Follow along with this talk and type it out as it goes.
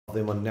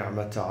عظم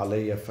النعمة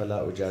علي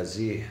فلا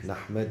أجازيه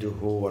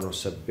نحمده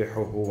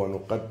ونسبحه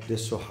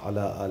ونقدسه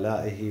على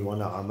آلائه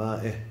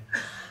ونعمائه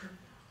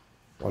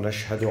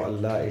ونشهد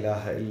أن لا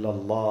إله إلا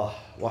الله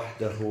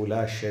وحده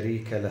لا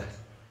شريك له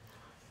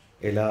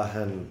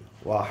إلها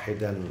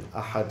واحدا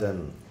أحدا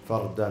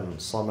فردا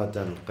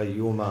صمدا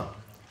قيوما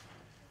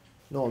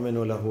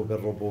نؤمن له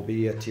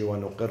بالربوبية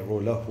ونقر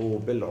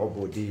له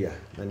بالعبودية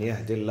من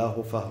يهد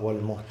الله فهو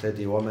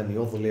المهتدي ومن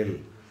يضلل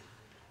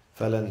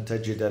فلن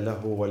تجد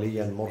له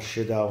وليا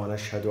مرشدا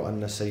ونشهد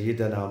أن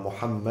سيدنا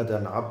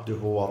محمدا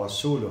عبده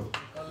ورسوله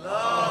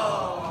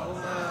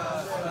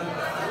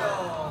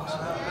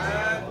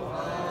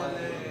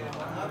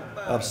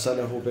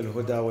أرسله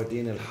بالهدى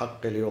ودين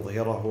الحق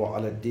ليظهره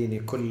على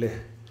الدين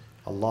كله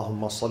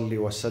اللهم صل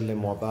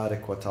وسلم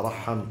وبارك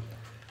وترحم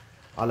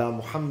على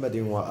محمد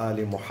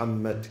وآل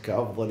محمد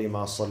كأفضل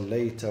ما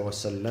صليت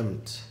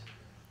وسلمت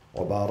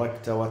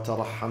وباركت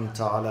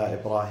وترحمت على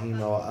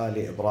إبراهيم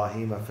وآل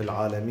إبراهيم في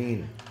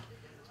العالمين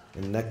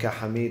إنك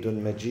حميد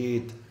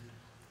مجيد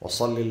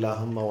وصل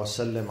اللهم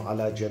وسلم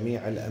على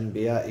جميع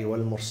الأنبياء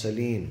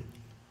والمرسلين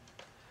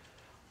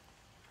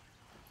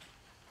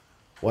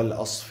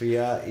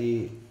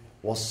والأصفياء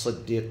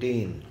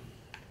والصديقين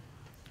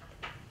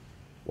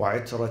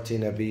وعترة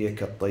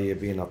نبيك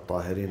الطيبين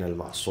الطاهرين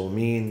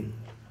المعصومين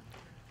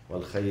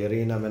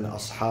والخيرين من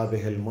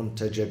أصحابه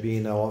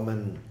المنتجبين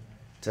ومن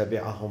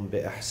تبعهم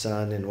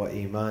بإحسان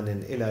وإيمان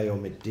إلى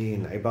يوم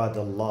الدين. عباد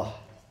الله،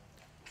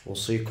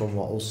 أوصيكم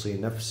وأوصي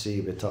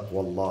نفسي بتقوى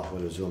الله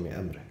ولزوم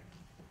أمره.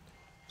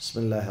 بسم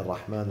الله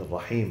الرحمن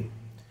الرحيم.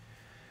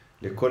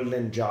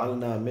 لكل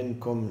جعلنا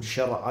منكم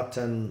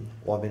شرعة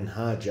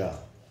ومنهاجا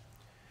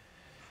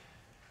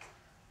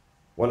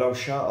ولو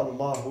شاء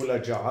الله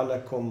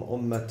لجعلكم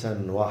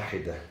أمة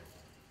واحدة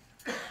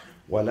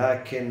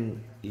ولكن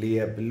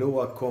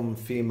ليبلوكم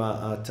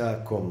فيما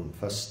آتاكم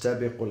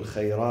فاستبقوا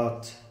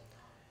الخيرات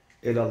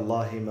إلى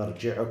الله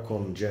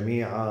مرجعكم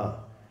جميعا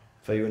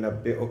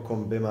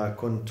فينبئكم بما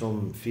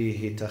كنتم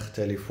فيه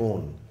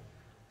تختلفون.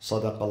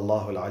 صدق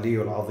الله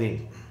العلي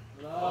العظيم.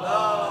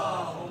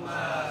 اللهم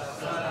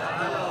صل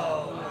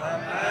على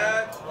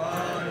محمد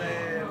وآل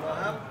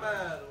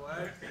محمد.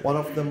 One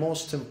of the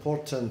most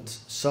important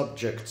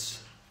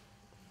subjects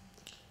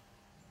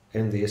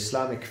in the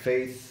Islamic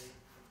faith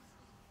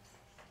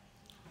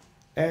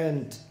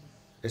and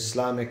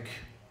Islamic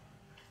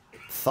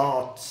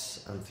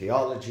thoughts and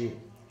theology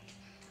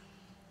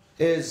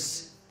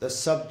is the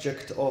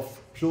subject of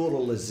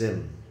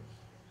pluralism.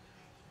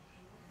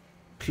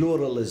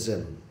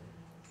 Pluralism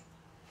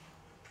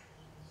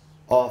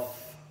of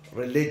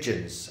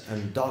religions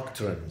and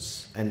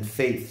doctrines and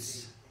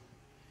faiths.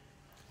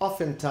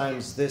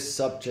 Oftentimes this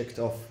subject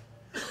of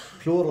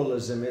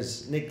pluralism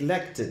is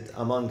neglected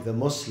among the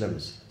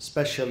Muslims,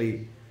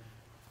 especially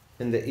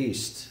in the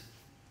East,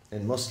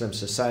 in Muslim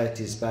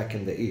societies back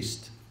in the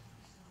East.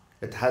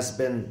 It has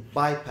been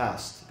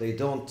bypassed. They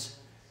don't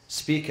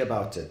speak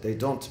about it. They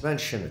don't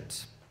mention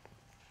it.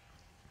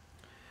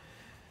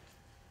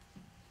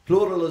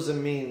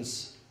 Pluralism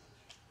means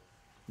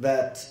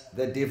that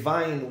the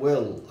divine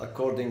will,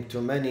 according to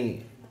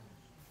many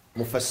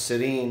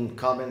mufassirin,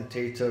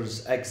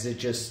 commentators,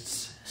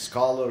 exegists,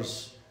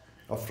 scholars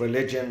of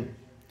religion,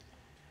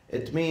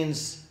 it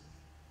means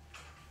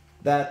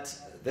that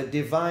the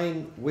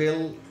divine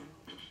will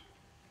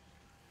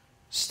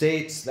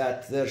states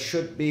that there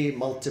should be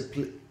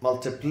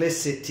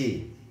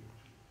multiplicity,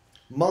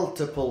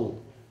 multiple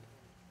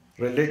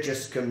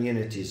religious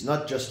communities,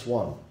 not just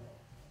one.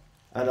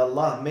 And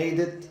Allah made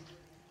it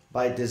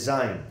by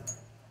design.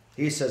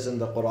 He says in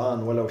the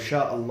Quran, وَلَوْ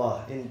شَاءَ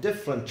اللَّهِ, in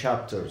different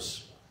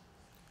chapters,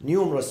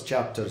 numerous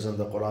chapters in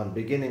the Quran,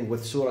 beginning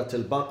with Surah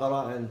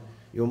Al-Baqarah and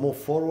you move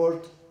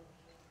forward.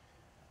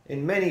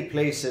 In many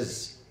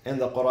places in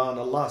the Quran,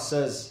 Allah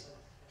says,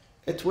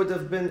 it would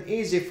have been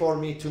easy for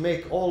me to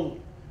make all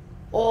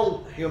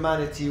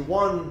humanity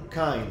one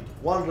kind,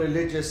 one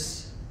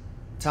religious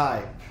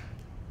type,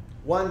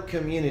 one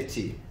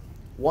community,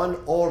 one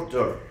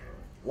order,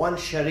 one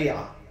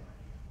sharia.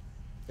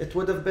 It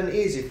would have been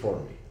easy for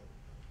me.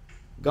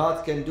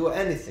 God can do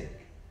anything.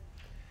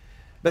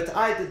 But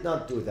I did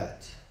not do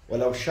that.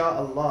 وَلَوْ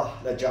شَاءَ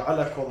اللَّهِ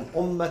لَجَعَلَكُمْ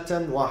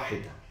أُمَّةً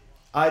وَاحِدًا.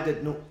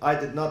 I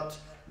did not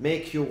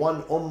make you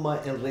one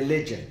ummah in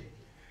religion.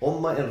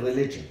 Ummah in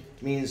religion.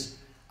 It means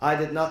I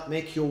did not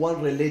make you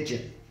one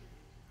religion,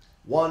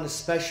 one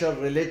special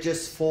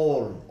religious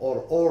form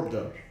or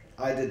order.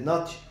 I did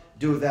not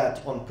do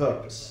that on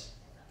purpose.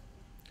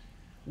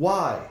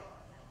 Why?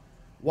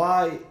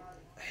 Why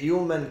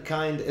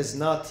humankind is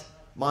not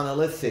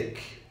monolithic?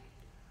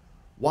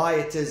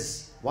 Why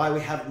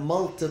we have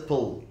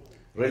multiple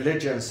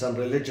religions and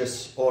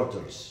religious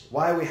orders?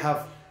 Why we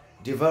have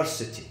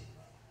diversity?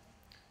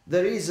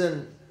 The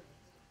reason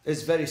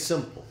is very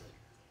simple.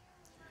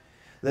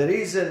 The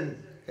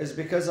reason is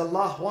because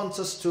Allah wants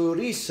us to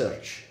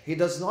research. He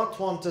does not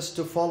want us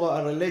to follow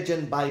a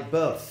religion by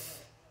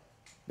birth.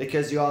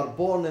 Because you are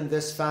born in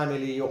this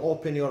family, you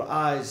open your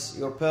eyes,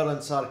 your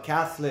parents are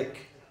Catholic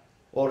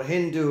or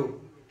Hindu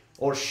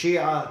or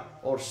Shia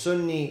or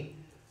Sunni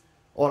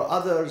or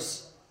others,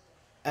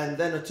 and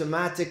then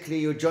automatically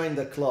you join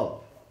the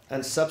club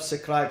and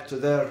subscribe to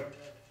their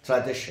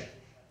tradition.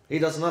 He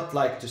does not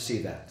like to see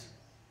that.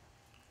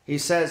 He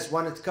says,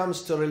 when it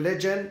comes to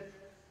religion,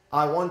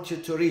 I want you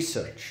to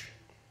research.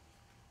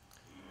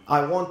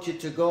 I want you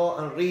to go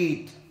and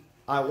read.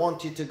 I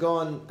want you to go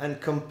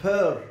and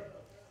compare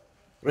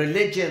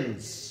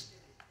religions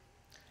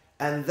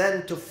and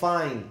then to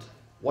find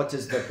what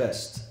is the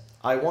best.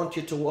 I want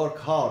you to work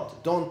hard.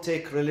 Don't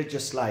take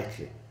religious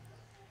lightly.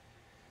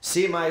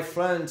 See, my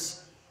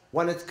friends,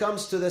 when it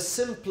comes to the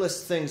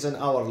simplest things in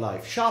our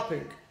life,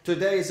 shopping.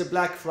 Today is a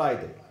Black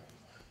Friday.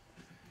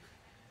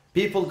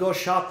 People go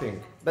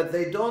shopping, but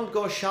they don't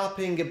go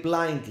shopping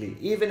blindly.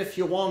 Even if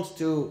you want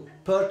to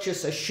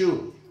purchase a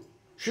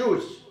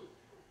shoes,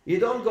 you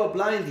don't go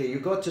blindly. You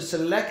go to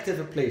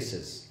selective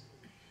places.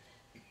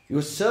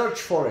 You search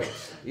for it.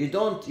 You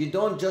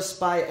don't just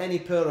buy any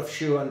pair of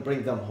shoes and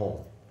bring them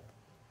home.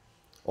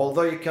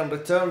 Although you can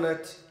return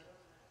it,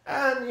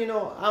 and you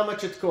know how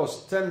much it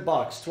costs, 10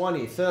 bucks,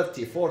 20,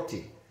 30,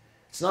 40.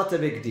 It's not a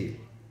big deal.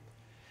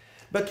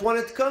 But when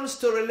it comes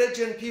to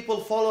religion, people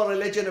follow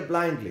religion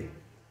blindly.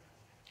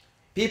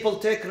 People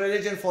take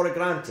religion for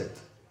granted.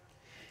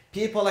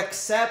 People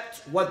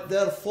accept what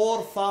their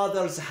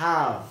forefathers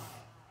have.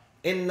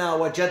 Inna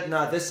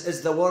wajadna, this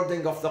is the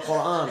wording of the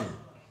Quran.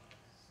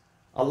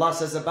 Allah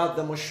says about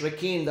the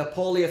mushrikeen, the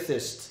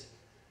polytheists,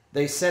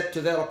 they said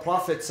to their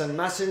prophets and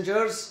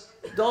messengers,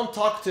 don't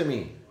talk to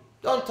me.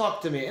 Don't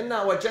talk to me.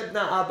 Inna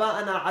wajadna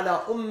aba'ana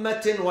ala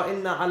ummatin wa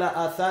inna ala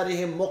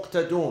atharihim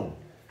muqtadun.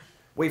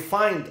 We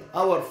find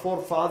our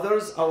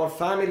forefathers, our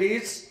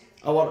families,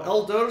 our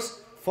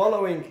elders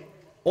following.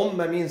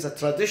 Ummah means a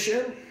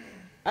tradition,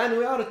 and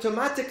we are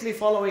automatically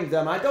following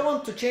them. I don't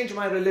want to change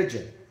my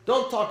religion.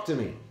 Don't talk to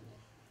me.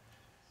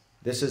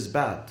 This is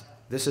bad.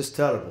 This is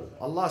terrible.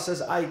 Allah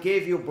says, I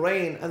gave you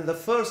brain, and the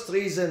first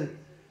reason,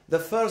 the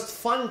first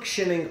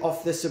functioning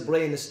of this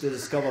brain is to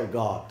discover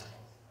God.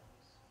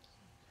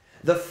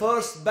 The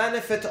first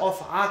benefit of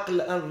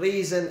aql and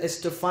reason is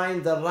to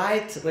find the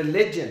right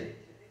religion.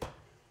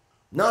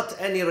 Not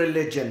any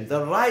religion,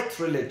 the right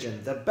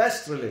religion, the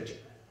best religion.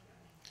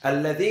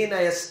 الَّذِينَ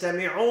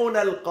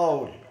يَسْتَمِعُونَ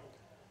الْقَوْلِ.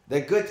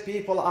 The good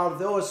people are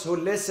those who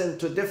listen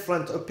to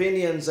different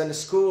opinions and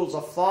schools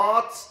of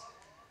thoughts.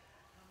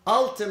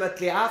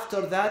 Ultimately,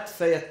 after that,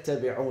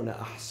 فَيَتَّبِعُونَ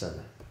أَحْسَنَ.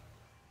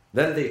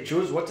 Then they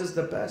choose what is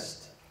the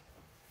best.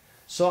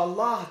 So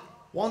Allah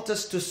wants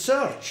us to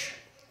search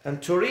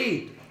and to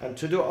read and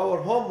to do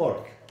our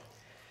homework.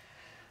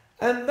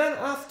 And then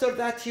after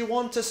that, He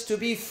wants us to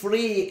be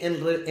free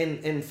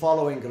in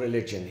following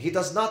religion. He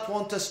does not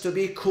want us to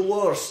be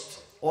coerced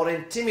or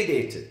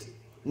intimidated,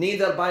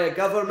 neither by a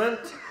government,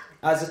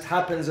 as it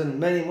happens in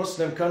many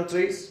Muslim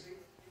countries,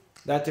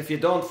 that if you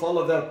don't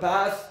follow their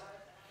path,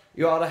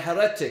 you are a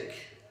heretic,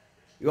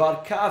 you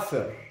are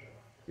kafir,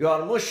 you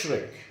are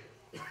mushrik.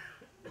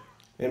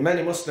 In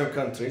many Muslim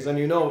countries, and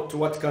you know to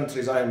what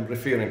countries I am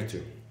referring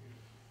to.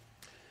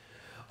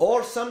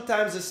 Or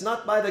sometimes it's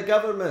not by the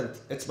government,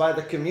 it's by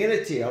the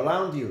community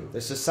around you,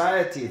 the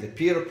society, the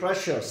peer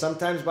pressure,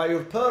 sometimes by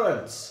your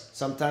parents,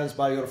 sometimes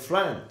by your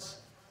friends.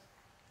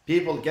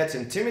 People get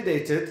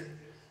intimidated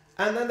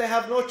and then they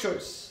have no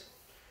choice.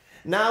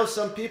 Now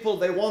some people,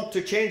 they want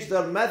to change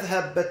their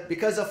madhab, but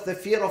because of the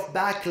fear of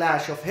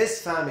backlash of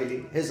his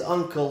family, his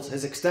uncles,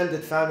 his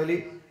extended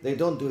family, they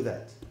don't do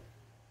that.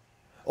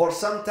 Or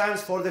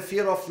sometimes for the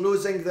fear of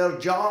losing their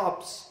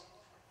jobs.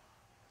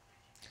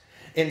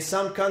 In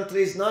some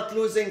countries, not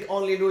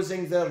only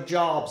losing their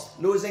jobs,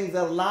 losing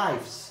their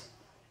lives.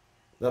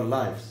 Their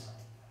lives.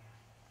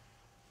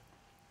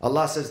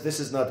 Allah says this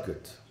is not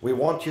good. We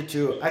want you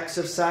to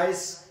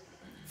exercise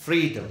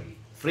freedom.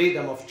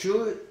 Freedom of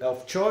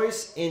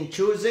choice in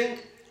choosing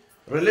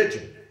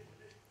religion.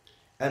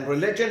 And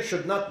religion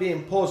should not be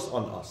imposed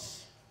on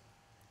us.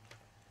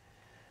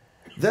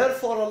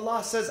 Therefore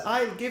Allah says,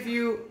 I'll give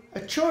you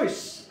a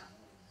choice.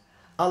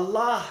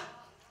 Allah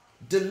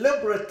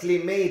deliberately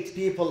made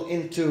people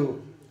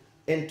into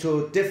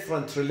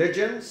different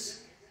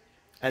religions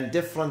and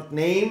different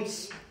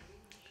names,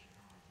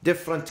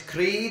 different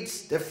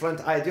creeds, different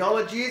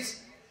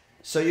ideologies.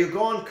 So you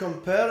go and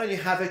compare and you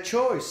have a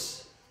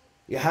choice.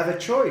 You have a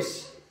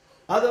choice.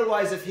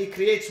 Otherwise, if He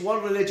creates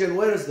one religion,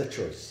 where is the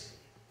choice?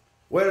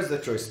 Where is the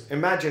choice?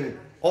 Imagine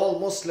all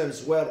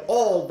Muslims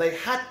they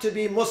had to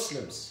be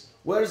Muslims.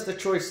 Where is the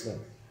choice then?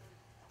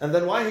 And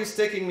then why He's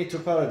taking me to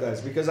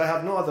paradise? Because I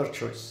have no other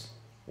choice.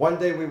 One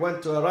day we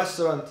went to a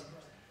restaurant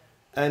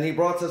and He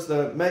brought us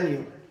the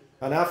menu.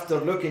 And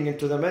after looking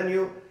into the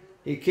menu,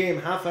 He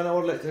came half an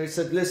hour later. He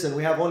said, listen,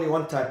 we have only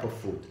one type of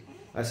food.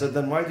 I said,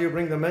 then why do you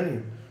bring the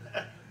menu?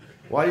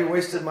 Why you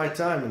wasted my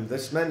time in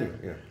this menu?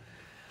 Yeah.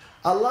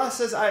 Allah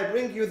says, I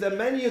bring you the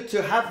menu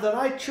to have the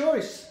right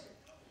choice,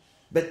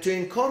 but to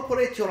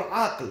incorporate your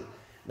aql.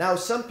 Now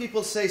some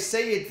people say,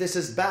 Sayyid, this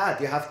is bad.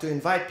 You have to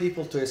invite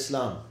people to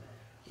Islam.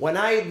 When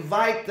I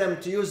invite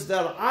them to use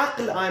their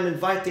aql, I'm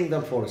inviting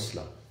them for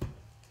Islam.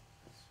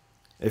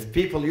 If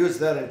people use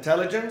their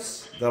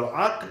intelligence, their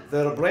aql,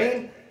 their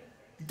brain,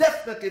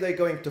 definitely they're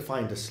going to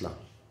find Islam.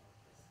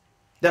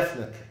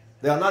 Definitely.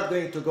 They are not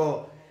going to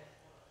go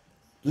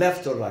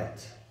left or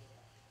right.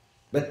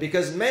 But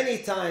because many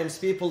times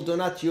people do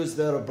not use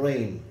their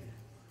brain.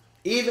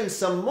 Even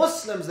some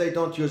Muslims, they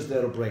don't use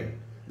their brain.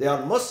 They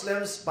are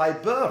Muslims by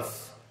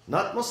birth,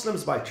 not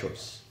Muslims by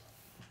choice.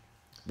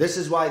 This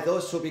is why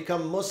those who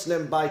become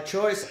Muslim by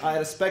choice, I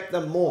respect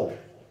them more.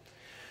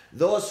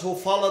 Those who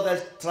follow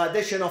the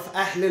tradition of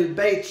Ahlul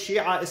Bayt,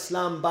 Shia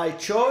Islam by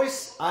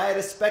choice, I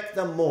respect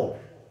them more.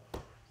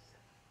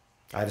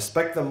 I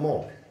respect them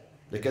more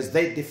because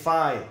they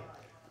defy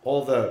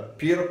all the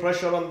peer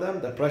pressure on them,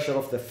 the pressure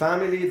of the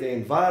family, the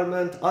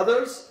environment,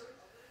 others,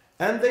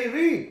 and they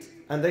read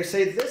and they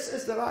say this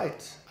is the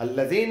right.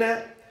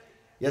 الَّذِينَ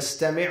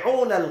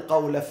يَسْتَمِعُونَ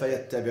الْقَوْلَ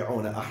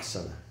فَيَتَّبِعُونَ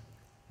أَحْسَنَهُ.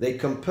 They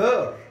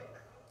compare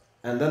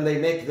and then they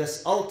make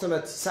this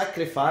ultimate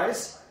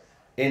sacrifice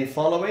in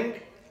following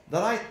the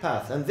right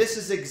path. And this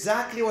is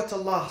exactly what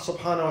Allah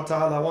subhanahu wa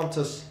ta'ala wants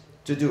us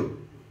to do.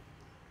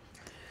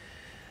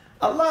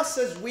 Allah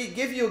says, we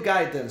give you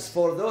guidance.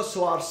 For those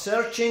who are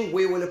searching,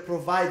 we will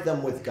provide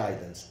them with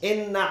guidance.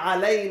 Inna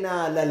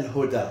alayna lal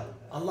huda.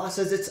 Allah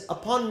says, it's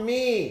upon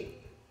me,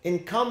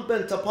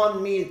 incumbent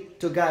upon me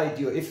to guide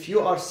you if you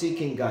are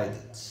seeking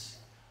guidance.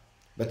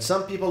 But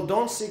some people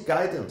don't seek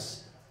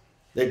guidance.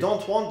 They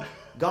don't want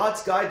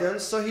God's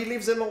guidance, so He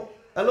leaves them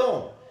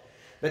alone.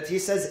 But He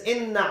says,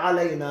 Inna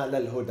alayna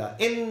lal huda.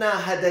 Inna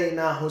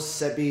hadaynahu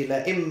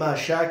as-sabila imma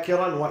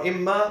shakiran wa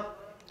imma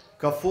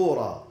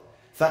kafura.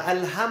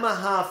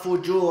 فَأَلْهَمَهَا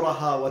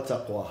فُجُورَهَا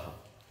وَتَقْوَاهَا.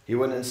 He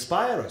will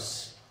inspire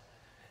us.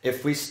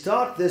 If we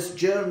start this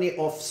journey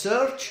of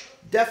search,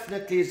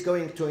 definitely He's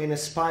going to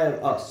inspire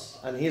us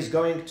and He's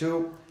going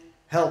to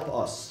help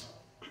us.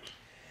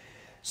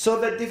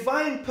 So the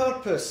divine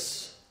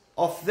purpose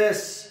of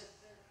this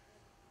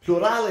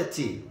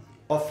plurality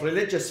of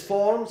religious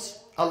forms,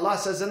 Allah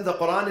says in the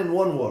Quran in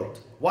one word.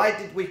 Why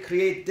did we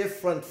create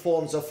different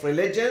forms of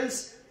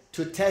religions?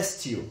 To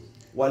test you.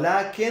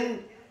 وَلَكِنْ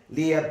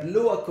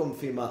لِيَبْلُوَكُمْ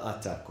فِي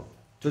مَا آتَاكُمْ.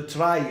 To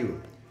try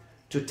you,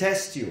 to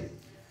test you,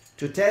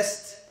 to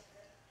test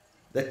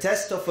the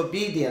test of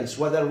obedience,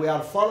 whether we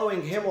are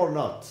following Him or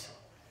not.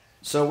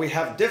 So we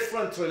have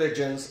different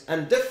religions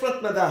and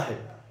different madahib.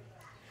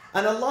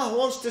 And Allah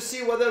wants to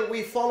see whether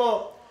we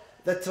follow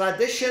the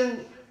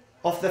tradition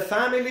of the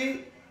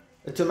family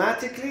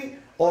automatically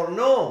or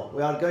no.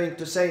 We are going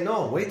to say,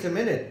 no, wait a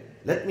minute.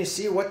 Let me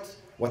see what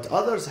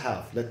others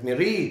have. Let me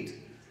read.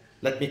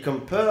 Let me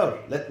compare.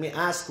 Let me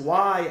ask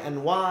why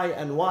and why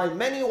and why.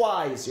 Many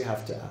whys you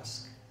have to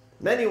ask.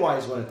 Many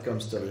whys when it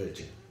comes to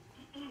religion.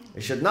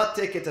 You should not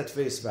take it at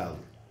face value.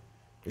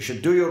 You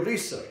should do your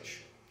research.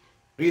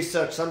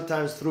 Research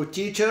sometimes through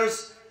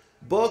teachers,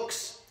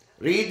 books,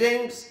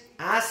 readings,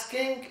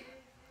 asking,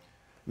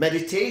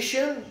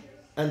 meditation,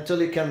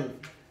 until you can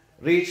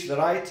reach the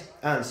right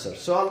answer.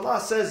 So Allah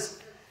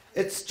says,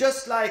 it's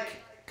just like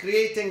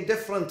creating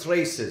different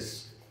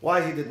races.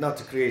 Why He did not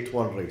create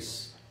one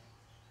race?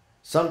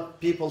 Some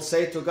people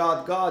say to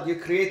God, God, you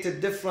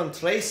created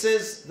different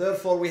races,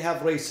 therefore we have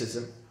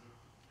racism.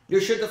 You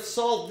should have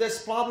solved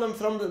this problem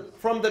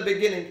from the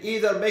beginning,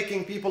 either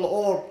making people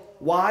all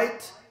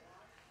white,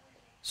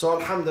 so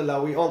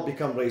alhamdulillah, we all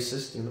become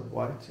racist,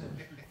 white,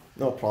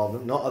 no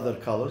problem, no other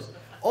colors,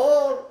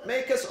 or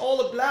make us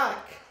all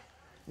black.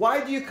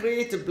 Why do you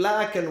create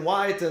black and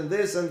white and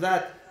this and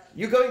that?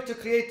 You're going to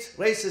create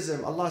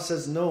racism. Allah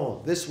says,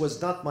 no, this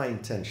was not my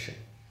intention.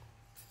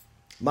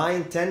 My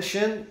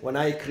intention when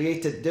I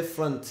created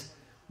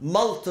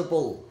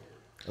multiple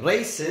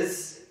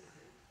races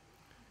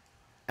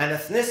and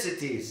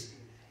ethnicities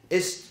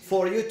is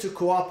for you to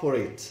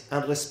cooperate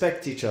and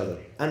respect each other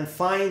and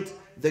find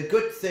the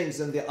good things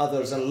in the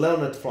others and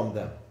learn it from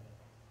them.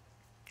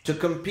 To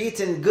compete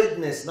in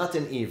goodness, not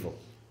in evil.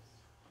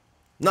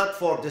 Not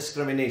for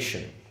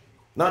discrimination,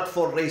 not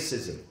for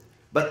racism,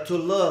 but to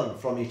learn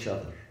from each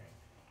other.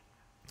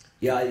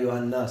 Ya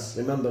ayyuhan nas,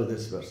 remember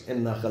this verse.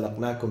 Inna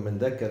khalaqnakum min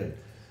dhakarin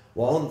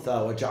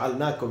وَأُنْثَى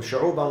وَجَعَلْنَاكُمْ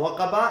شُعُوبًا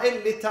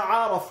وَقَبَائِلْ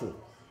لِتَعَارَفُوا.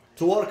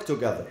 To work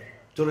together,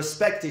 to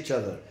respect each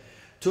other,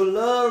 to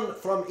learn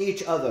from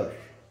each other.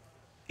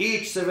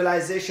 Each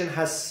civilization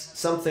has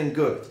something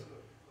good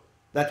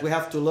that we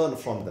have to learn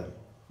from them.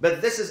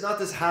 But this is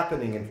not as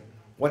happening.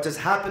 What is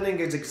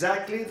happening is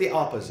exactly the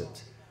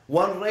opposite.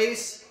 One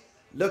race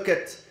look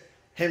at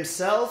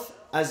himself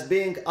as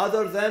being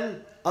other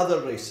than other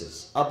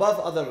races,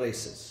 above other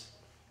races.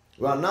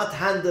 We are not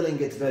handling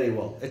it very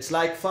well. It's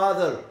like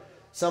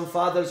some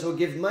fathers who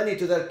give money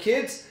to their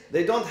kids,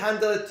 they don't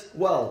handle it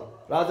well.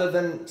 Rather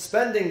than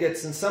spending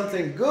it in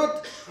something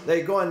good,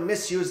 they go and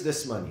misuse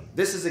this money.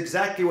 This is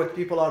exactly what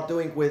people are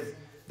doing with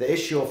the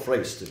issue of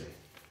race today.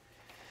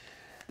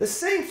 The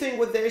same thing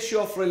with the issue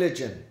of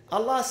religion.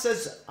 Allah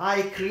says,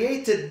 I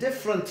created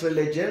different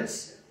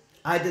religions.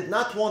 I did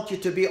not want you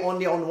to be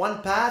only on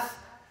one path.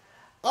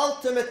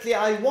 Ultimately,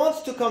 I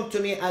want to come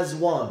to me as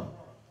one.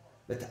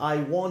 But I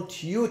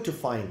want you to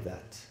find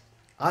that.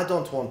 I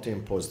don't want to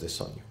impose this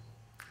on you.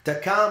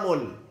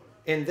 Takamul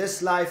in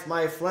this life,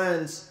 my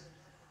friends,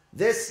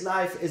 This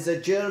life is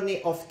a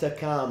journey of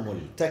takamul.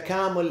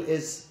 Takamul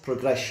is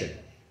progression.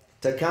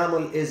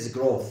 Takamul is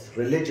growth,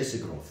 religious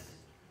growth.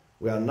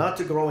 We are not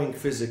growing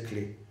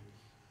physically,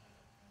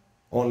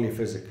 only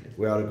physically.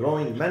 We are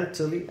growing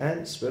mentally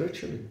and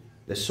spiritually.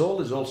 The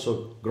soul is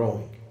also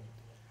growing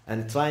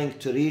and trying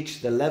to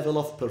reach the level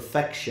of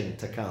perfection,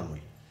 takamul.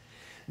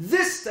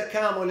 This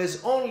takamul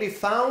is only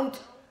found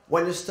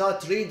when you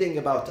start reading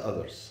about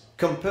others,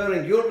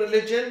 comparing your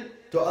religion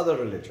to other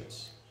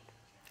religions,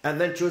 and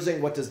then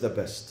choosing what is the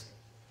best.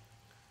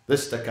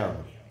 This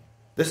takamul.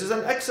 This is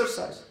an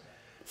exercise.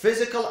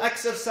 Physical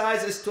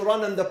exercise is to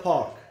run in the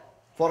park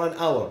for an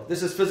hour.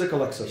 This is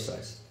physical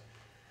exercise.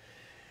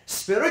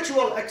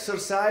 Spiritual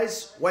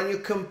exercise, when you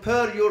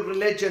compare your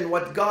religion,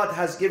 what God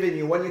has given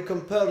you, when you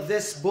compare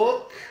this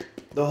book,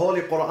 the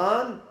Holy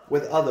Quran,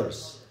 with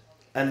others,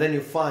 and then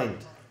you find,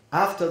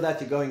 after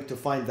that you're going to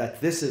find that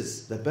this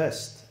is the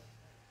best.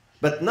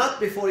 But not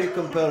before you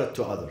compare it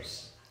to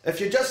others. If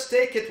you just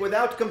take it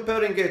without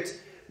comparing it,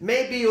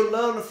 maybe you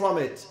learn from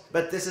it,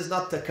 but this is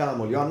not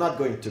takamul. You are not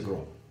going to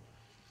grow.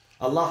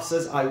 Allah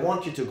says, I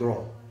want you to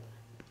grow.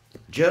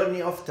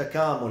 Journey of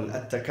takamul,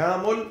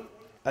 at-takamul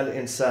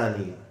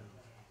al-insani.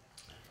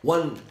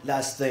 One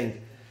last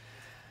thing.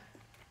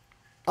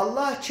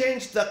 Allah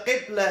changed the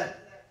qibla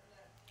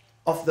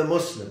of the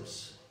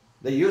Muslims.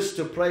 They used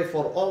to pray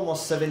for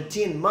almost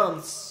 17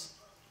 months.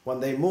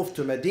 When they moved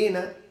to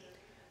Medina,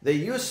 they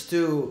used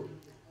to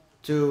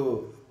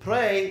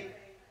pray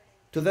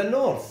to the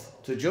north,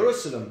 to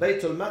Jerusalem,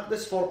 Baytul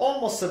Maqdis, for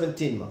almost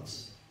 17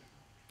 months.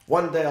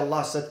 One day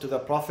Allah said to the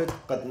Prophet,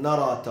 قَدْ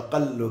نَرَى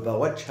تَقَلُّبَ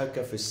وَجْهَكَ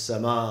فِي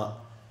السَّمَاءِ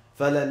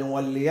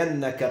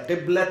فَلَنُوَلِّيَنَّكَ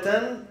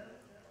قِبْلَةً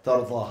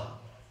تَرْضَاهَا.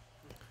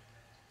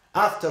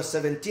 After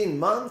 17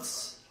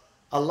 months,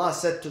 Allah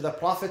said to the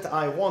Prophet,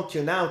 I want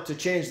you now to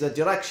change the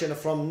direction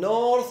from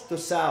north to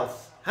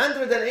south,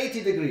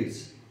 180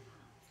 degrees.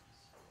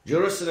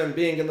 Jerusalem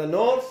being in the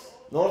north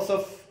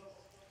of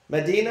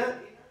Medina,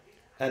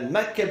 and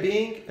Mecca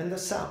being in the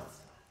south,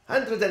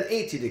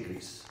 180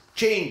 degrees.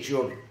 Change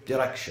your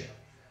direction.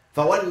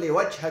 فَوَلِّ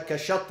وَجْهَكَ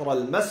شَطْرَ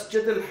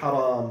الْمَسْجِدِ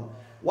الْحَرَامِ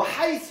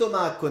وَحَيْثُ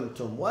مَا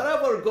كُنْتُمْ.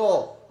 Wherever you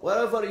go,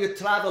 wherever you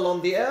travel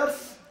on the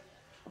earth,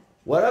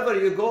 wherever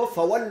you go,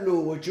 فَوَلُّوا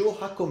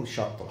وُجُوهَكُمْ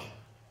شَطْرَهُ.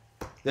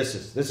 This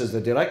is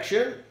the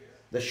direction,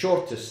 the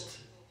shortest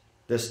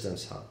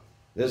distance.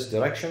 This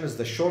direction is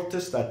the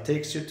shortest that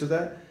takes you to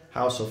the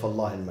house of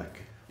Allah in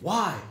Mecca.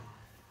 Why?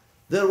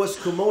 There was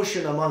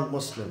commotion among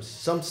Muslims.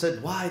 Some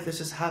said, why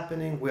this is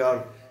happening? We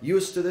are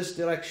used to this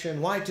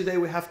direction. Why today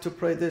we have to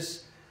pray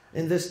this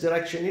in this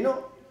direction? You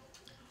know,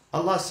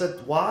 Allah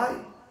said,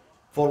 why?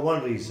 For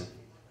one reason.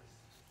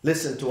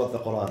 Listen to what the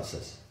Quran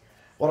says.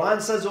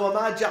 Quran says,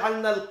 وَمَا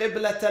جَعَلْنَا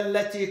الْقِبْلَةَ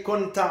الَّتِي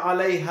كُنْتَ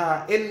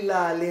عَلَيْهَا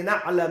إِلَّا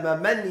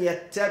لِنَعْلَمَ مَنْ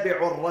يَتَّبِعُ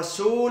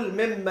الرَّسُولِ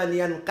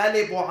مِمَّنْ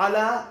يَنْقَلِبُ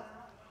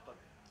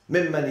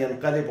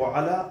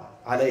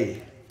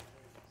عَلَيْهِ.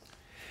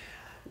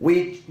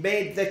 We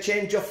made the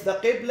change of the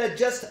Qibla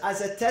just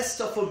as a test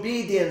of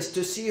obedience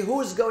to see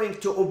who's going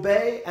to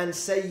obey and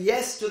say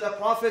yes to the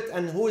Prophet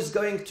and who's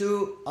going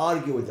to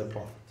argue with the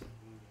Prophet.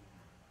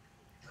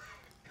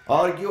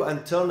 Argue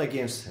and turn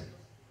against him.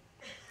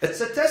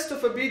 It's a test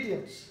of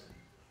obedience.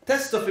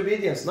 Test of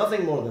obedience,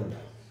 nothing more than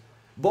that.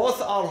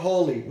 Both are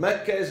holy.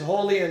 Mecca is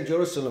holy and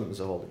Jerusalem is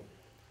holy.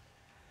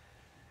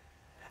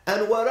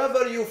 And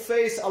wherever you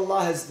face,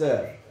 Allah is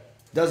there.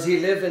 Does He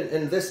live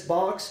in this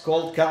box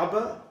called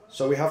Kaaba?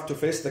 So we have to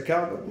face the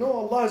Kaaba? No,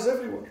 Allah is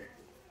everywhere.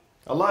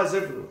 Allah is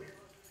everywhere.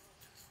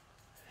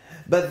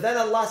 But then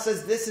Allah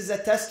says, this is a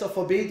test of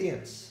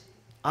obedience.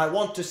 I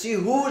want to see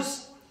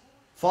who's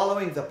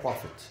following the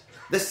Prophet.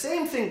 The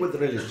same thing with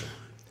religion.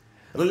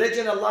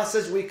 Religion, Allah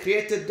says, we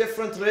created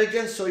different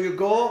religions, so you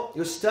go,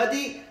 you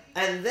study,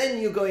 and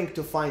then you're going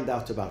to find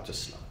out about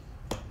Islam.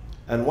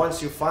 And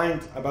once you find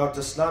about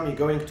Islam, you're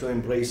going to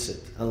embrace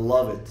it and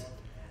love it.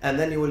 And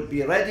then you will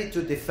be ready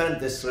to defend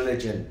this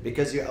religion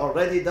because you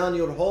already done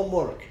your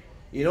homework.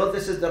 You know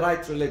this is the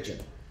right religion.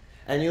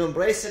 And you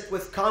embrace it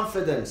with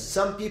confidence.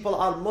 Some people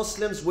are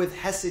Muslims with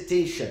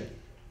hesitation.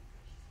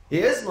 He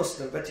is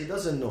Muslim, but he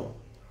doesn't know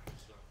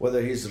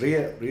whether he's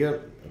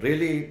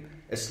really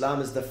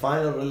Islam is the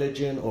final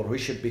religion, or he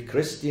should be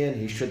Christian,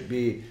 he should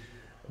be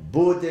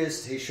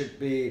Buddhist, he should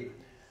be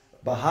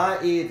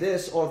Baha'i,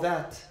 this or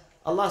that.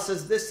 Allah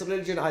says, this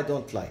religion I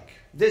don't like.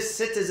 This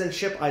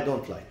citizenship I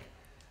don't like.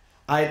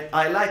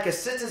 I like a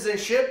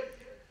citizenship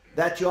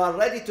that you are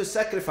ready to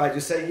sacrifice.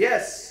 You say,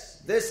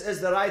 yes, this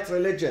is the right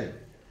religion.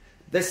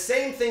 The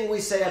same thing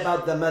we say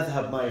about the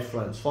madhab, my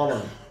friends. Follow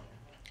me.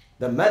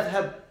 The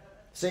madhab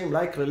seem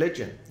like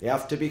religion. You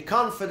have to be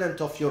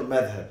confident of your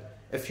madhab.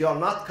 If you are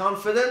not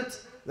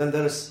confident, then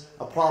there is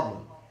a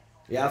problem.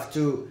 You have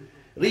to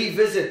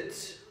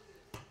revisit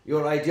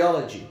your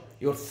ideology,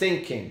 your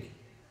thinking.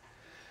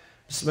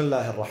 بسم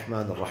الله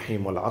الرحمن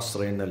الرحيم والعصر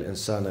إن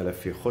الإنسان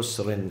لفي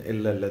خسر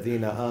إلا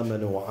الذين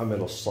آمنوا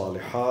وعملوا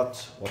الصالحات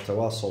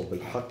وتواصوا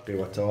بالحق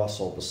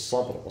وتواصوا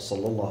بالصبر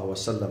وصلى الله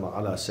وسلم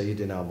على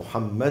سيدنا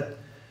محمد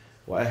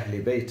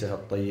وأهل بيته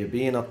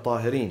الطيبين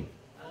الطاهرين.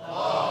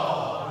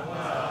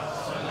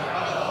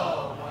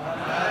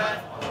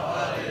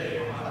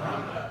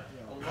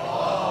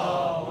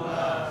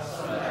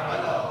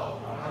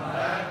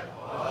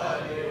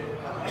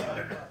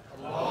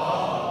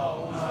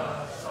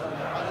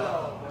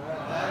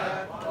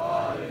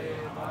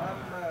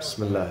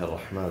 بسم الله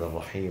الرحمن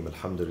الرحيم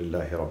الحمد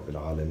لله رب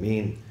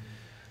العالمين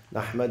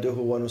نحمده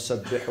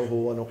ونسبحه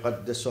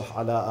ونقدسه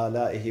على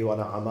آلائه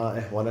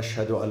ونعمائه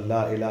ونشهد أن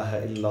لا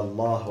إله إلا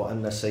الله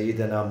وأن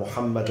سيدنا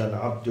محمدا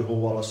عبده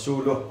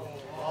ورسوله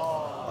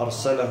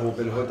أرسله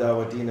بالهدى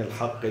ودين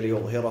الحق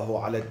ليظهره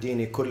على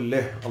الدين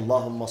كله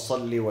اللهم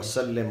صل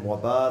وسلم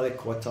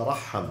وبارك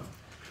وترحم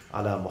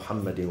على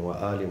محمد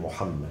وآل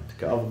محمد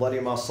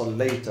كأفضل ما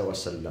صليت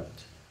وسلمت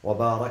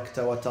وباركت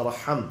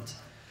وترحمت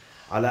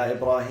على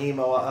إبراهيم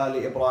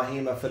وآل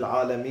إبراهيم في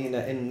العالمين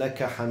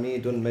إنك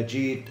حميد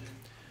مجيد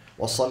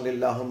وصل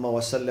اللهم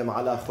وسلم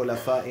على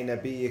خلفاء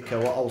نبيك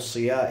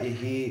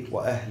وأوصيائه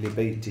وأهل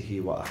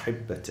بيته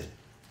وأحبته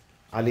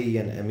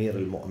عليا أمير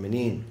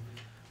المؤمنين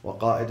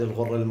وقائد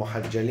الغر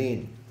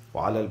المحجلين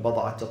وعلى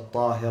البضعة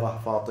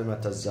الطاهرة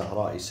فاطمة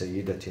الزهراء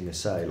سيدة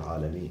نساء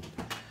العالمين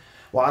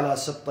وعلى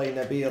سبطي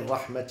نبي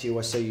الرحمة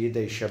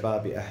وسيدي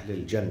شباب أهل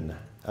الجنة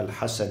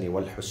الحسن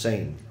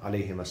والحسين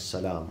عليهما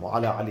السلام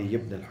وعلى علي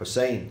بن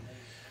الحسين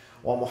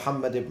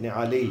ومحمد بن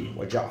علي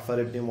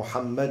وجعفر بن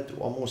محمد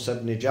وموسى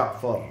بن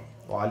جعفر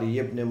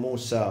وعلي بن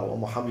موسى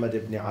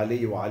ومحمد بن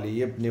علي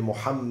وعلي بن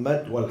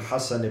محمد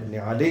والحسن بن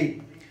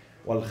علي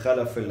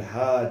والخلف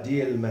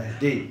الهادي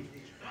المهدي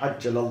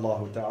عجل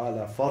الله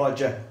تعالى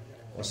فرجه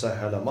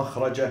وسهل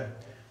مخرجه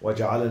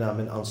وجعلنا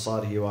من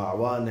أنصاره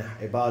وأعوانه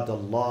عباد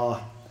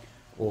الله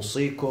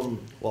أوصيكم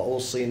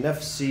وأوصي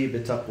نفسي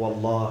بتقوى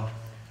الله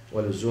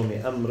ولزوم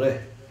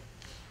أمره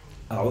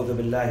أعوذ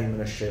بالله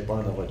من الشيطان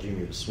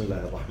الرجيم بسم الله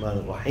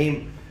الرحمن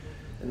الرحيم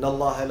إن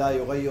الله لا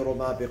يغير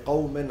ما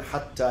بقوم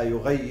حتى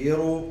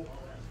يغيروا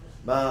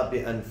ما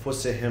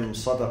بأنفسهم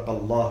صدق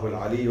الله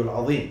العلي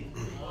العظيم.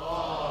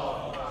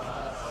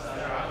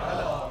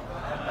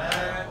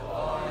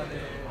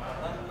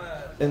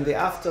 In the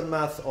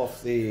aftermath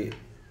of the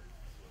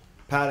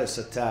Paris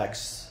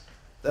attacks,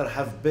 there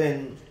have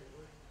been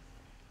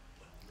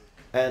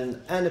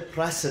an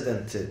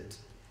unprecedented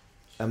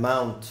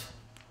amount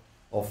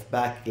of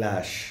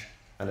backlash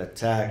and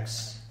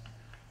attacks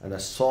and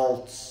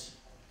assaults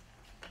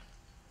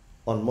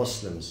on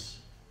Muslims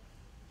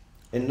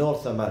in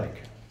North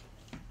America.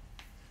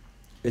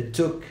 It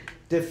took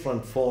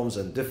different forms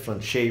and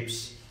different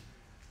shapes.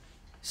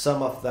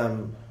 Some of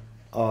them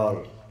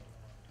are,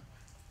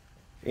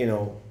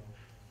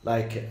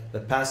 like the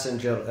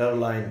passenger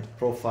airline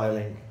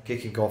profiling,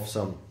 kicking off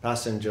some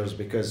passengers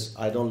because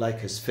I don't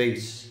like his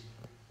face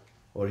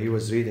or he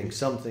was reading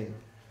something.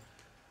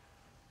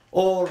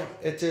 Or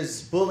it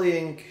is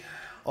bullying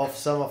of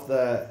some of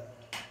the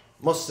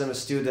Muslim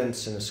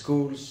students in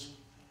schools.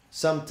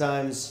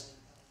 Sometimes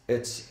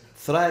it's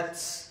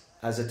threats,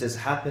 as it is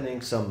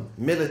happening. Some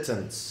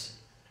militants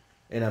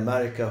in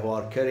America who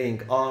are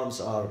carrying arms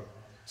are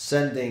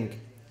sending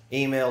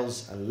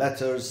emails and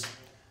letters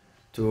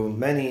to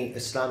many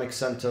Islamic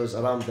centers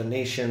around the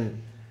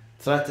nation,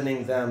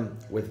 threatening them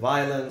with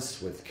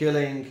violence, with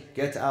killing,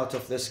 get out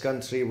of this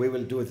country, we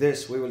will do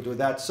this, we will do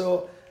that.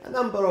 So a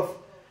number of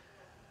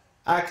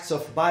acts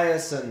of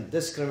bias and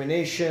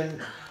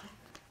discrimination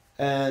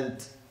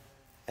and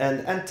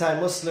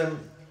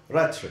anti-Muslim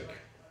rhetoric.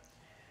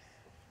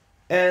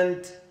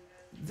 And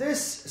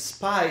this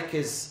spike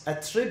is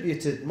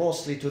attributed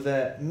mostly to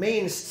the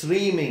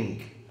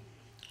mainstreaming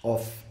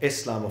of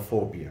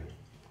Islamophobia,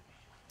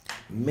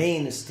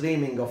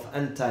 mainstreaming of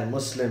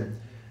anti-Muslim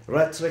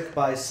rhetoric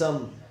by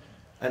some,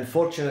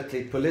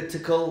 unfortunately,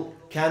 political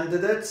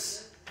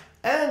candidates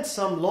and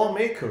some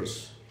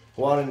lawmakers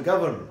who are in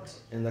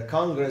government, in the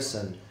Congress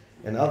and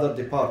in other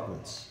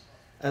departments.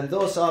 And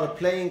those are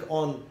playing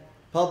on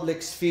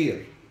public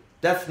sphere.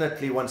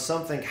 Definitely when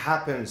something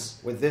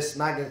happens with this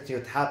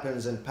magnitude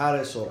happens in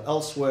Paris or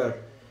elsewhere,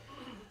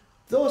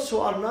 those who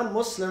are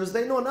non-Muslims,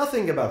 they know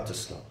nothing about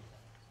Islam.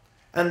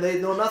 And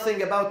they know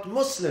nothing about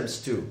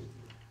Muslims too.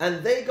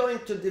 And they're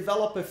going to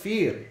develop a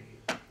fear.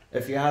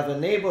 If you have a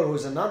neighbor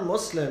who's a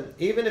non-Muslim,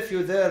 even if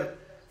you're there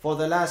for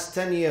the last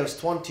 10 years,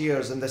 20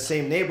 years in the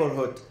same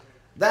neighborhood,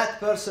 that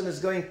person is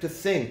going to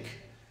think.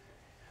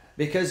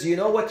 Because you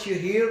know what you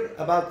hear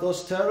about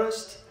those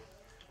terrorists?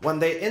 When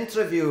they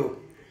interview,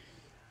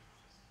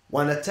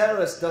 when a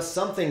terrorist does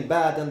something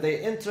bad and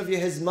they interview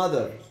his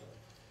mother,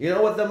 you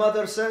know what the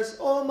mother says?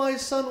 Oh, my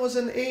son was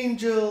an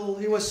angel.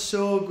 He was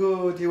so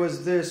good. He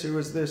was this, he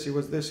was this, he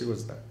was this, he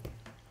was that.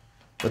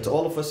 But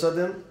all of a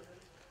sudden,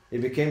 he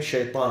became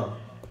shaitan.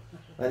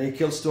 And he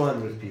kills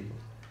 200 people.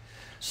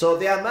 So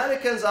the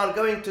Americans are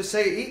going to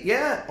say,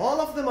 yeah,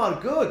 all of them are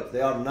good.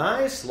 They are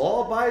nice,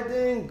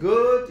 law-abiding,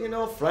 good,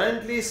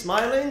 friendly,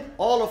 smiling.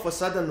 All of a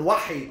sudden,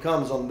 wahi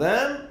comes on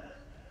them.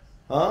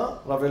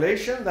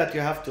 Revelation that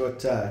you have to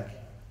attack.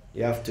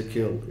 You have to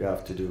kill. You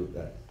have to do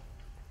that.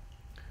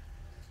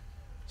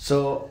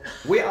 So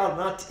we are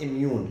not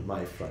immune,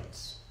 my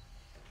friends.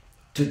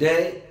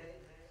 Today,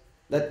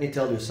 let me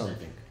tell you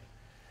something.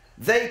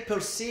 They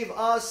perceive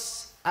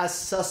us as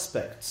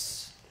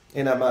suspects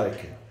in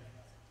America.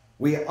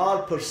 We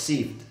are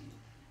perceived.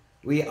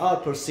 We are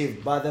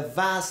perceived by the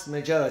vast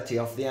majority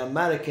of the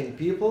American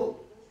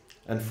people,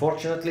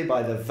 unfortunately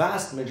by the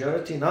vast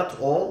majority, not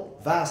all,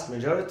 vast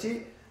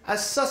majority,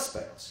 as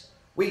suspects.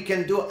 We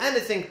can do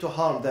anything to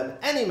harm them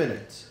any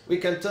minute. We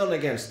can turn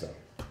against them.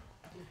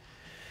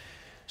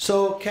 So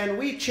can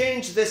we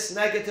change this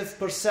negative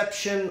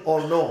perception or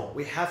no?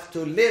 We have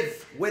to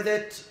live with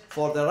it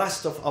for the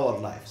rest of our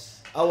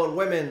lives. Our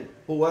women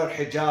who wear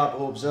hijab,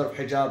 who observe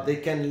hijab, they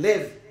can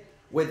live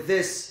with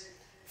this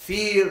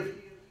fear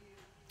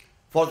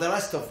for the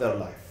rest of their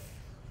life.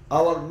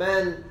 Our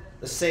men,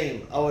 the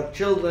same. Our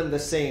children, the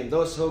same.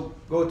 Those who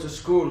go to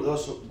school,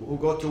 those who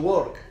go to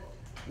work.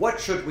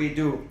 What should we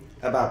do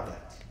about that?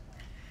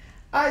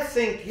 I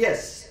think,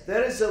 yes,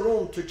 there is a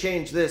room to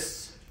change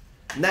this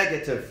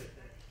negative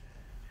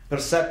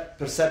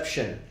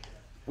perception.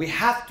 We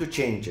have to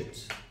change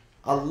it.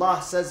 Allah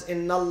says,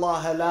 إِنَّ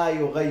اللَّهَ لَا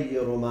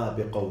يُغَيِّرُ مَا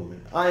بِقَوْمٍ.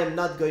 I am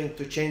not going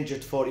to change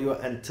it for you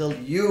until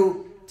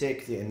you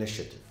take the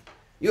initiative.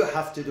 You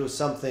have to do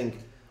something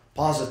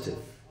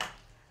positive.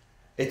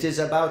 It is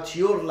about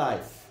your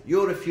life,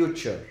 your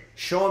future.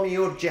 Show me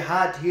your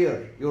jihad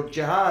here. Your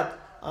jihad,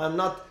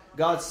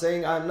 God's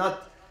saying, I'm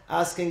not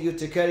asking you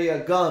to carry a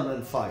gun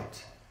and fight.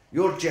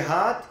 Your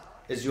jihad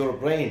is your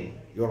brain,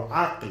 your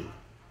aql,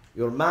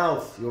 your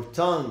mouth, your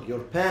tongue, your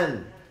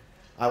pen.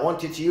 I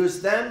want you to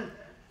use them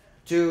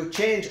to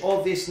change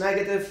all these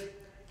negative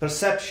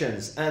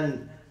perceptions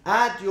and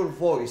add your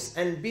voice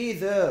and be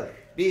there.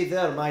 Be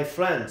there, my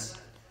friends.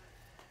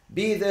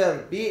 Be there.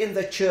 Be in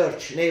the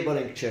church,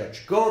 neighboring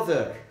church. Go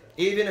there.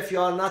 Even if you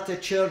are not a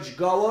church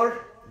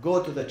goer,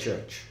 go to the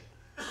church.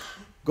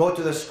 Go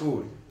to the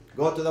school.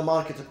 Go to the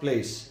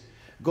marketplace.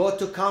 Go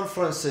to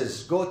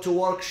conferences. Go to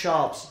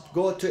workshops.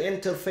 Go to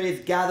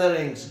interfaith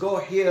gatherings. Go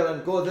here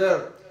and go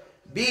there.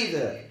 Be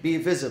there. Be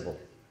visible.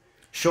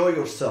 Show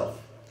yourself.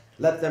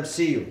 Let them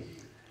see you.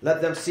 Let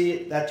them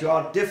see that you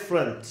are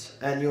different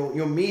and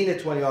you mean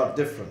it when you are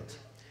different.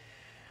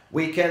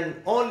 We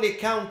can only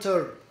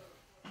counter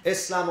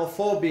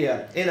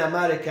Islamophobia in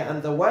America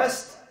and the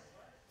West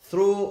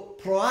through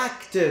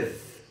proactive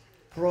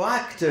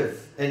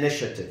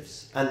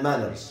initiatives and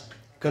manners.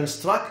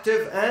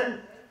 Constructive and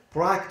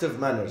proactive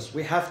manners.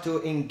 We have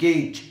to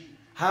engage.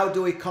 How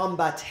do we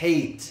combat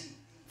hate?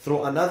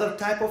 Through another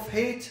type of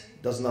hate?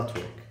 Does not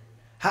work.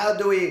 How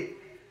do we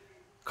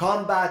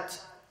combat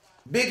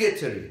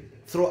bigotry?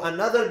 Through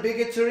another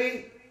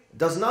bigotry?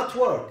 Does not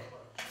work.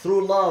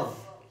 Through love,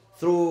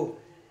 through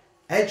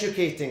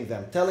educating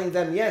them, telling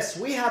them, yes,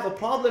 we have a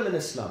problem in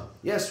Islam.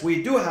 Yes,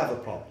 we do have a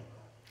problem.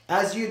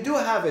 As you do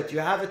have it, you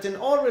have it in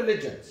all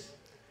religions.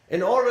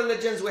 In all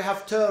religions we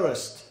have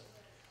terrorists.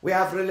 We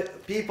have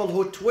people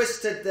who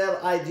twisted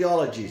their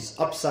ideologies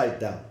upside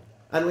down.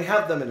 And we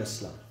have them in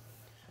Islam.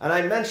 And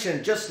I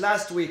mentioned just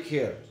last week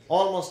here,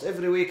 almost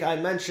every week I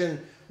mention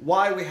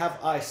why we have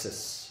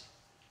ISIS.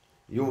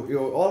 You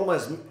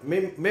almost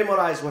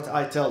memorize what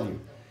I tell you.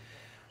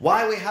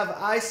 Why we have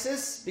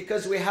ISIS?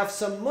 Because we have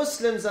some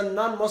Muslims and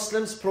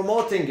non-Muslims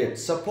promoting it,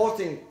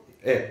 supporting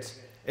it.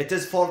 It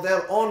is for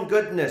their own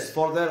goodness,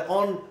 for their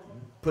own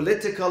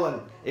political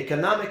and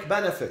economic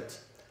benefit.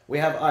 We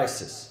have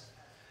ISIS.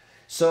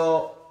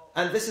 So,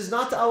 and this is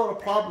not our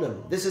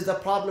problem. This is the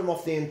problem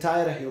of the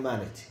entire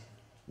humanity.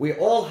 We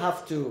all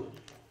have to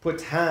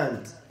put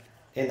hand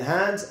in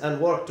hands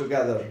and work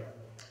together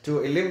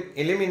to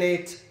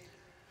eliminate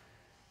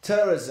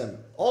terrorism.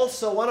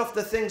 Also, one of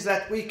the things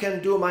that we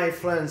can do, my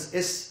friends,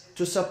 is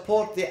to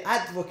support the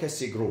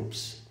advocacy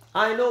groups.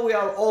 I know we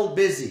are all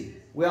busy.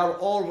 We are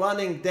all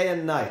running day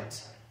and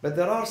night. But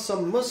there are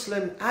some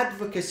Muslim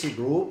advocacy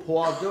groups who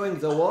are doing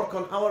the work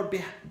on our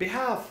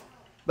behalf.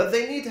 But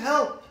they need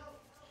help.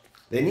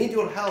 They need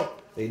your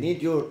help. They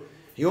need your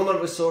human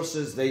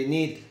resources. They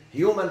need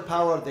human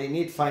power. They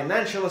need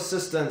financial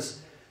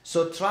assistance.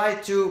 So try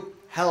to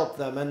help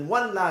them. And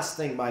one last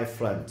thing, my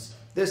friends.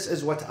 This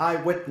is what I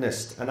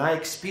witnessed and I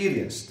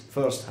experienced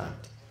firsthand.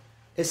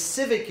 Is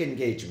civic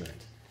engagement.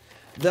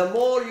 The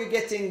more you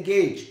get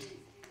engaged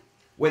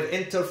with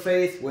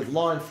interfaith, with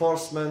law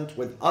enforcement,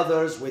 with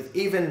others, with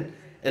even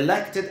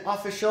elected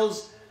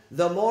officials,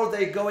 the more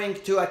they're going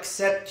to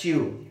accept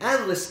you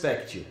and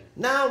respect you.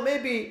 Now,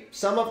 maybe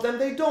some of them,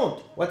 they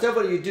don't,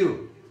 whatever you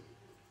do.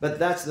 But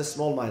that's the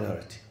small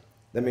minority.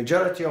 The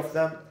majority of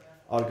them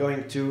are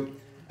going to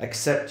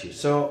accept you.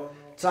 So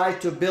try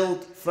to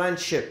build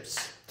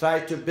friendships. Try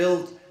to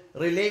build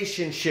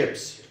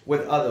relationships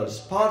with others,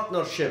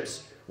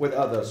 partnerships with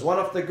others. One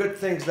of the good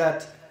things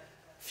that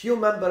few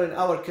members in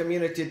our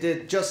community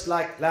did, just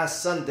like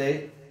last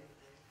Sunday,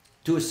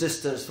 two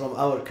sisters from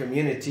our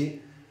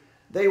community,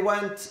 they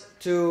went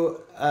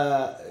to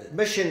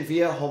Mission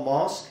Viejo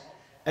Mosque,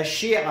 a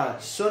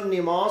Shia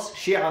Sunni mosque,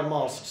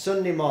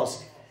 Sunni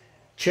mosque,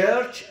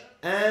 church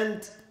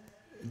and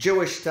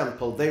Jewish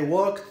temple. They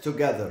worked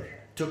together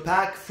to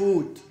pack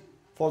food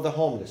for the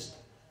homeless.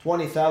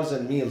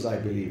 20,000 meals, I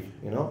believe,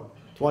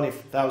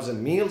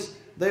 20,000 meals.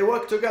 They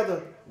work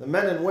together. The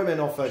men and women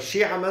of a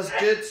Shia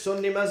masjid,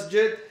 Sunni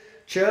masjid,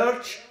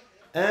 church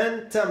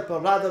and temple,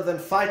 rather than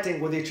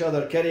fighting with each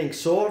other, carrying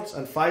swords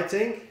and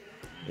fighting,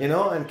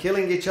 and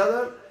killing each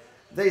other,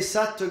 they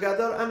sat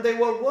together and they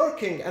were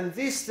working. And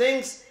these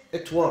things,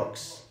 it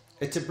works.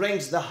 It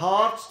brings the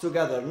hearts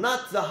together.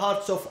 Not the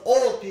hearts of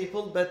all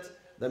people, but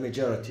the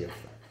majority of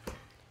them.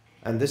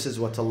 And this is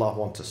what Allah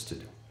wants us to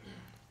do.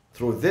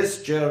 Through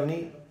this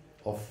journey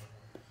of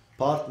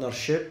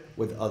partnership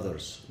with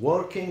others,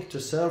 working to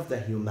serve the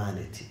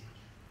humanity.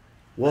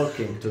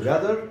 Working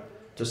together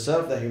to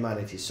serve the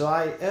humanity. So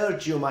I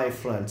urge you, my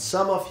friends,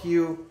 some of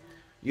you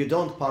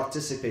don't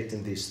participate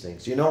in these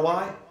things. You know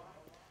why?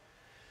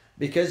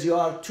 Because you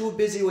are too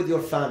busy with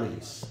your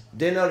families.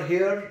 Dinner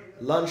here,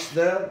 lunch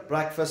there,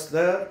 breakfast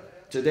there.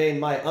 Today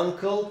my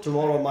uncle,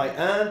 tomorrow my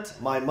aunt,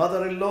 my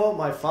mother-in-law,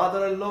 my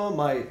father-in-law,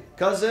 my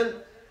cousin.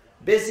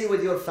 Busy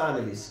with your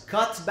families.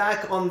 Cut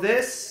back on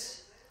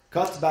this.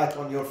 Cut back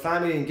on your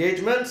family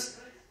engagements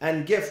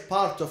and give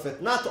part of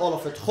it, not all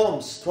of it,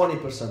 khums,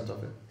 20% of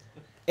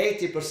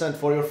it. 80%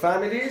 for your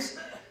families,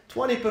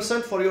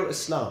 20% for your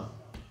Islam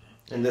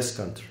in this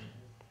country.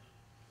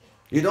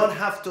 You don't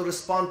have to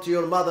respond to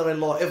your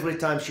mother-in-law every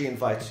time she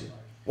invites you.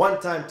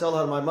 One time tell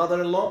her, my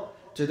mother-in-law,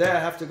 today I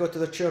have to go to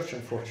the church,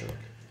 unfortunately.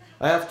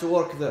 I have to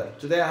work there.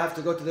 Today I have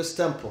to go to this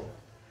temple.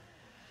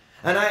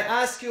 And I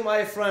ask you,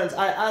 my friends,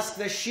 I ask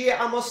the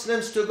Shia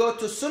Muslims to go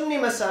to Sunni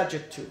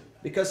masajid too.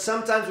 Because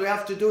sometimes we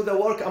have to do the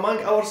work among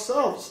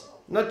ourselves,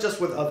 not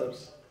just with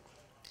others.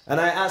 And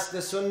I ask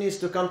the Sunnis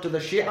to come to the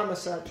Shia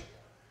masajid.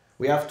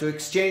 We have to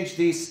exchange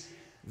these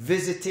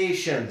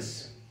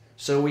visitations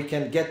so we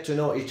can get to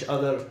know each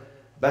other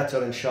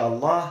better,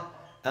 inshallah.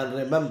 And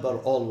remember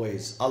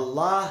always,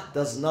 Allah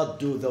does not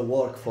do the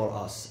work for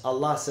us.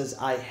 Allah says,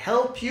 I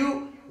help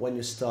you when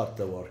you start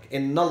the work.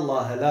 إِنَّ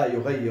اللَّهَ لَا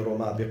يُغَيِّرُ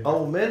مَا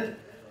بِقَوْمٍ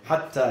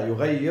حَتَّى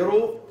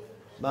يُغَيِّرُوا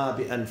مَا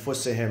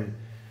بِأَنفُسِهِمْ.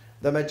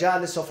 The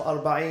majalis of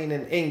Arba'een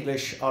in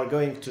English are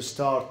going to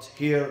start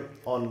here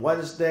on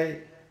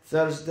Wednesday,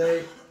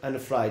 Thursday and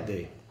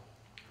Friday.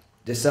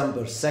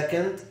 December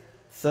 2nd,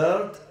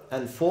 3rd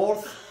and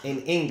 4th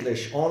in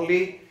English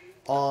only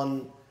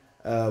on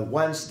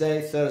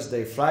Wednesday,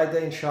 Thursday,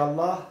 Friday,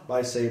 inshallah,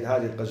 by Sayyid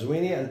Hadi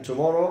Al-Qazwini. And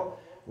tomorrow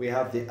we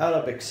have the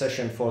Arabic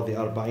session for the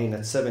Arba'een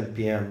at 7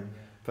 p.m.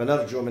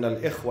 فنرجو من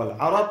الإخوة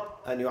العرب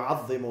أن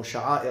يعظموا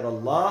شعائر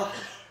الله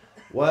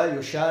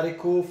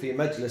ويشاركوا في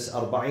مجلس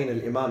أربعين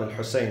الإمام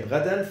الحسين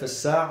غدا في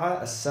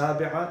الساعة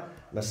 7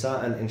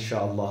 مساء إن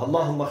شاء الله.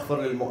 اللهم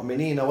اغفر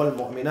للمؤمنين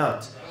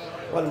والمؤمنات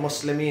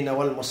والمسلمين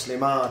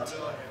والمسلمات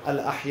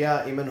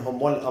الأحياء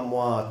منهم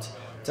والأموات.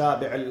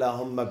 تابع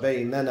اللهم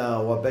بيننا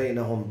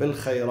وبينهم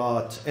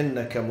بالخيرات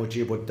إنك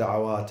مجيب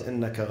الدعوات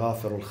إنك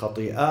غافر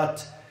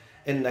الخطيئات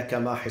إنك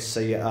ماحي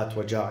السيئات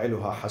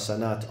وجاعلها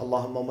حسنات.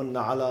 اللهم من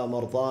على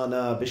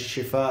مرضانا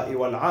بالشفاء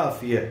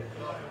والعافية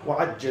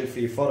وعجل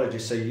في فرج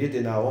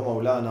سيدنا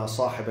ومولانا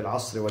صاحب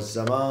العصر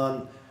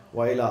والزمان.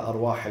 وإلى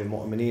أرواح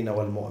المؤمنين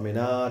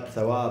والمؤمنات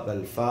ثواب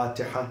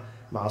الفاتحة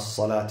مع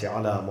الصلاة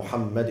على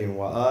محمد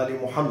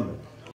وآل محمد.